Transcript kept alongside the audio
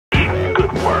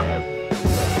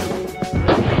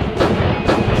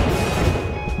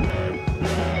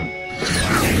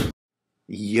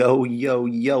Yo, yo,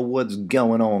 yo, what's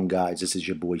going on, guys? This is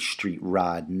your boy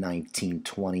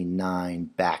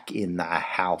streetrod1929 back in the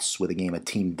house with a game of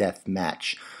Team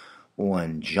Deathmatch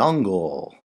on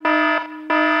Jungle.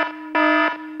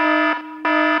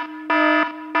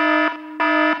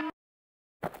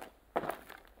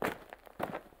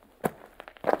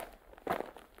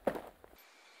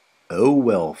 Oh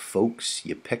well, folks,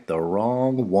 you picked the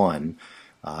wrong one.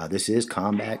 This is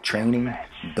combat training.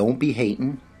 Don't be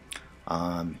hating.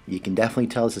 You can definitely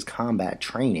tell this is combat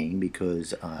training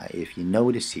because if you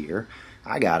notice here,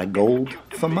 I got a gold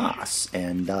FAMAS,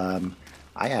 and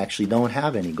I actually don't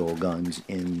have any gold guns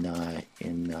in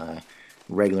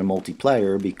regular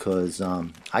multiplayer because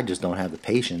I just don't have the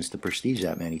patience to prestige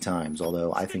that many times,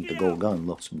 although I think the gold gun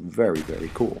looks very,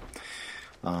 very cool.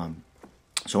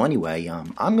 So anyway,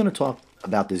 I'm going to talk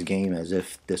about this game as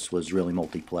if this was really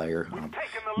multiplayer.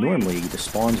 Normally, the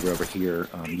spawns are over here.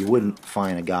 You wouldn't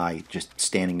find a guy just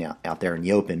standing out there in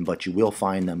the open, but you will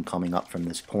find them coming up from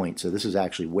this point. So this is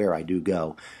actually where I do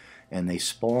go. And they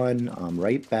spawn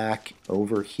right back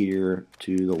over here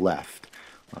to the left.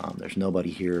 There's nobody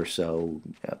here, so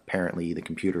apparently the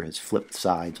computer has flipped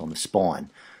sides on the spawn.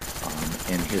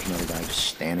 And here's another guy just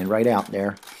standing right out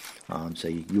there. So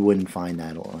you wouldn't find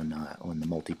that on the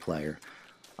multiplayer.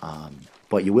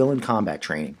 But you will in combat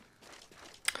training.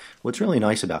 What's really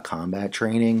nice about combat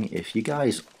training, if you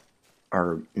guys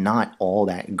are not all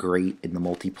that great in the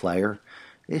multiplayer,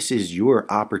 this is your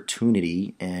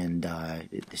opportunity, and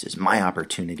this is my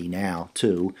opportunity now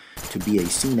too, to be a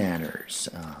C-nanners.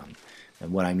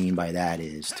 And what I mean by that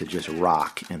is to just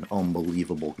rock an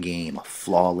unbelievable game, a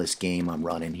flawless game I'm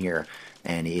running here,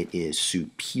 and it is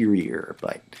superior.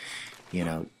 But, you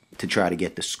know, to try to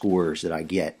get the scores that I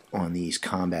get on these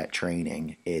combat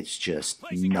training, it's just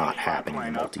not happening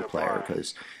in multiplayer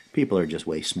because people are just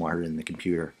way smarter than the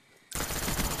computer.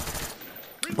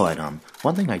 But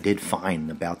one thing I did find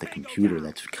about the computer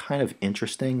that's kind of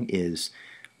interesting is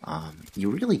you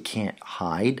really can't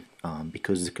hide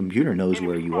because the computer knows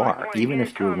where you are, even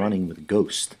if you're running with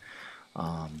Ghost.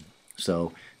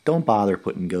 So don't bother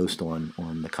putting Ghost on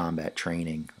the combat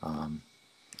training. You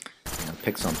know,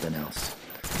 pick something else.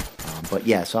 But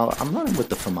yeah, so I'm running with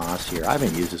the FAMAS here. I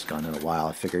haven't used this gun in a while.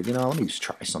 I figured, you know, let me just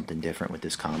try something different with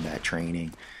this combat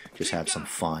training. Just have some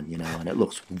fun, you know, and it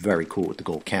looks very cool with the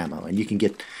gold camo. And you can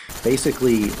get,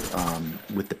 basically,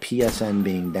 with the PSN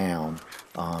being down,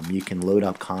 you can load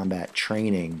up combat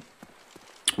training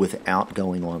without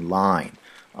going online.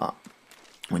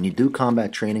 When you do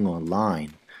combat training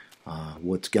online,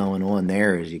 what's going on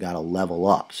there is you got to level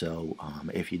up. So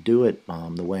if you do it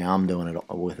the way I'm doing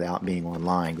it without being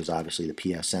online, because obviously the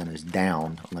PSN is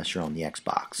down unless you're on the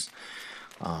Xbox,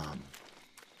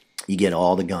 you get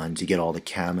all the guns, you get all the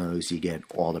camos, you get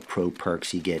all the pro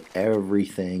perks, you get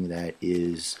everything that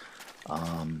is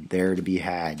there to be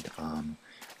had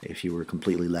if you were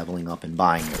completely leveling up and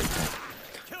buying everything.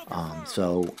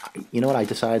 So, you know what, I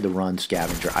decided to run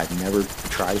Scavenger. I've never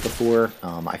tried it before.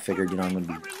 I figured, you know, I'm going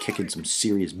to be kicking some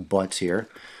serious butts here.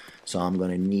 So I'm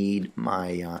going to need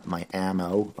my my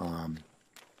ammo.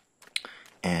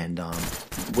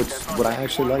 What I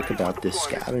actually like about this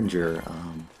Scavenger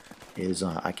is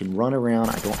I can run around.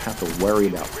 I don't have to worry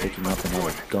about picking up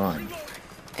another gun.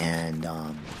 And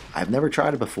I've never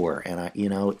tried it before. And, you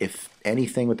know, if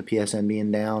anything with the PSN being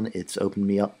down, it's opened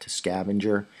me up to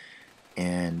Scavenger.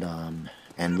 And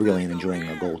really enjoying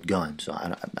a gold gun. So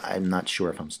I'm not sure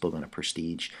if I'm still going to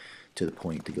prestige to the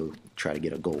point to go try to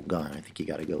get a gold gun. I think you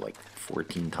got to go like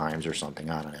 14 times or something.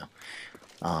 I don't know.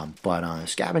 But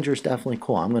Scavenger is definitely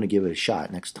cool. I'm going to give it a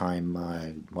shot next time,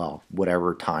 well,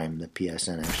 whatever time the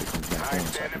PSN actually comes back in,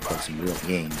 so I can play some real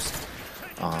games.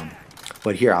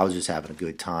 But here I was just having a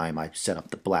good time. I set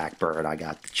up the Blackbird. I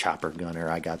got the chopper gunner.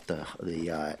 I got the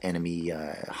enemy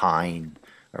Hind.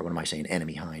 Or what am I saying?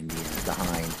 Enemy Hind. The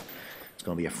Hind. It's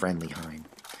going to be a friendly Hind.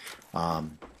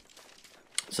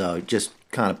 So just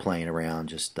kind of playing around,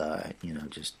 just you know,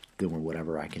 just doing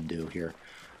whatever I can do here.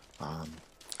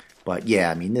 But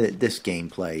yeah, I mean, this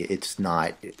gameplay, it's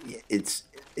not. It's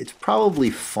probably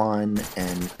fun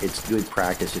and it's good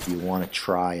practice if you want to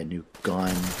try a new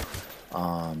gun.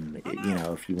 You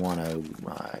know, if you want to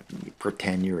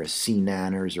pretend you're a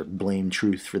C-nanners or blame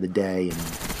truth for the day and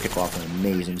pick off an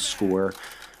amazing score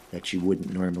that you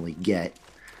wouldn't normally get.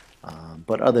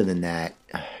 But other than that,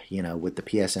 you know, with the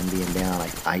PSN being down,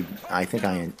 I think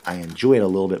I enjoy it a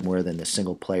little bit more than the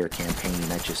single-player campaign.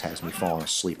 That just has me falling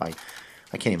asleep. I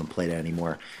can't even play that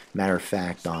anymore. Matter of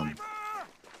fact, I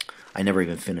never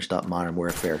even finished up Modern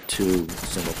Warfare 2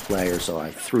 single-player, so I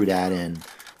threw that in,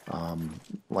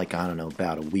 like, I don't know,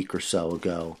 about a week or so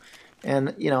ago.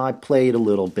 And you know, I played a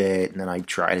little bit, and then I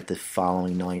tried it the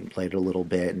following night and played it a little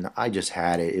bit, and I just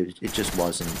had it. It just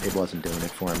wasn't doing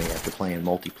it for me after playing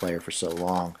multiplayer for so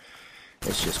long.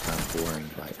 It's just kind of boring.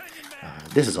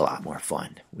 But this is a lot more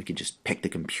fun. We could just pick the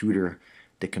computer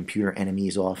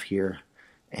enemies off here,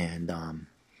 and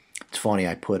it's funny.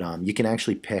 I put you can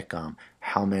actually pick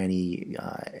how many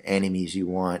enemies you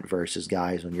want versus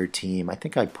guys on your team. I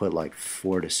think I put like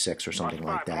 4 to 6 or something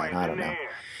like that. I don't know.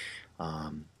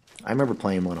 I remember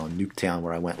playing one on Nuketown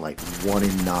where I went like 1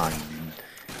 in 9, and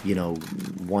you know,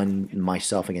 won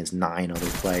myself against 9 other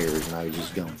players, and I was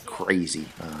just going crazy.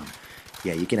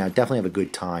 Yeah, you can definitely have a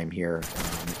good time here.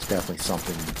 It's definitely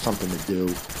something to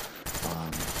do.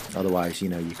 Otherwise, you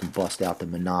know, you can bust out the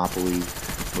Monopoly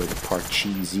or the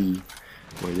Parcheesi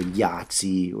or the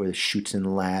Yahtzee or the Chutes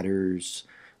and Ladders,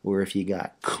 or if you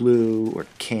got Clue or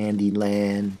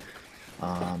Candyland.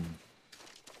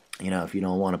 You know, if you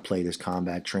don't want to play this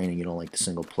combat training, you don't like the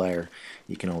single player,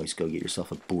 you can always go get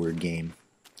yourself a board game.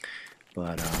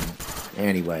 But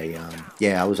anyway,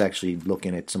 yeah, I was actually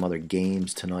looking at some other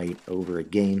games tonight over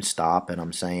at GameStop, and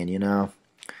I'm saying, you know,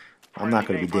 I'm not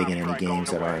going to be digging any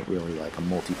games that aren't really like a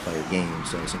multiplayer game.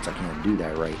 So since I can't do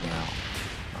that right now,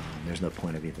 there's no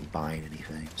point of even buying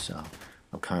anything. So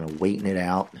I'm kind of waiting it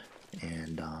out,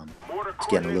 and it's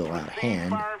getting a little out of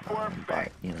hand.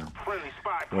 But you know,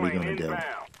 what are you going to do?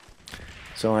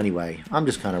 So anyway, I'm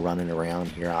just kind of running around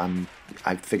here.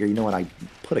 I figure, you know what, I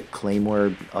put a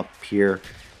claymore up here,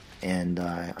 and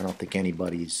I don't think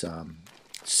anybody's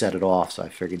set it off. So I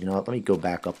figured, you know what, let me go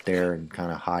back up there and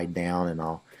kind of hide down, and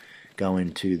I'll go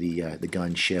into the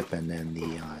gunship and then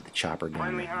the chopper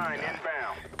gun and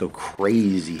go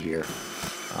crazy here.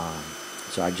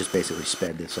 So I just basically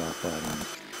sped this up, but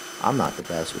I'm not the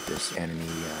best with this enemy.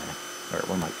 Or I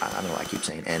don't know, I keep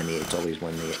saying enemy. It's always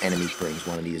when the enemy brings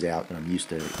one of these out, and I'm used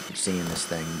to seeing this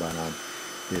thing. But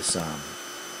this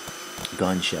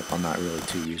gunship, I'm not really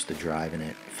too used to driving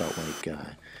it. It felt like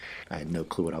I had no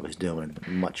clue what I was doing.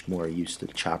 I'm much more used to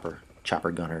the chopper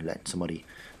gunner, let somebody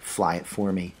fly it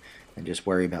for me and just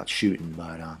worry about shooting.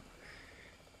 But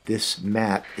this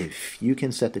map, if you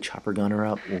can set the chopper gunner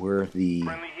up or the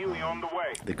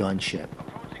gunship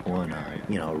on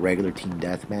you know, a regular team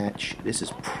deathmatch, this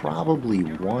is probably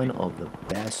one of the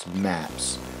best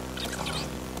maps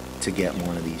to get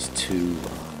one of these 2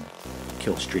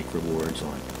 kill streak rewards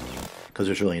on, because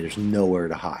there's nowhere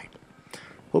to hide.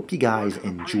 Hope you guys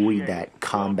enjoyed that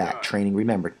combat training.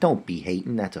 Remember, don't be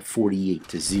hating. That's a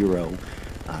 48-0.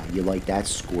 You like that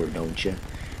score, don't you?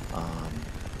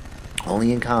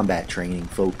 Only in combat training,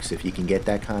 folks. If you can get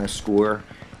that kind of score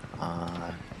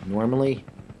normally,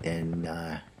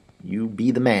 then you be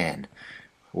the man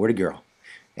or the girl.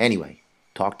 Anyway,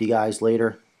 talk to you guys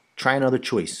later. Try another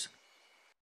choice.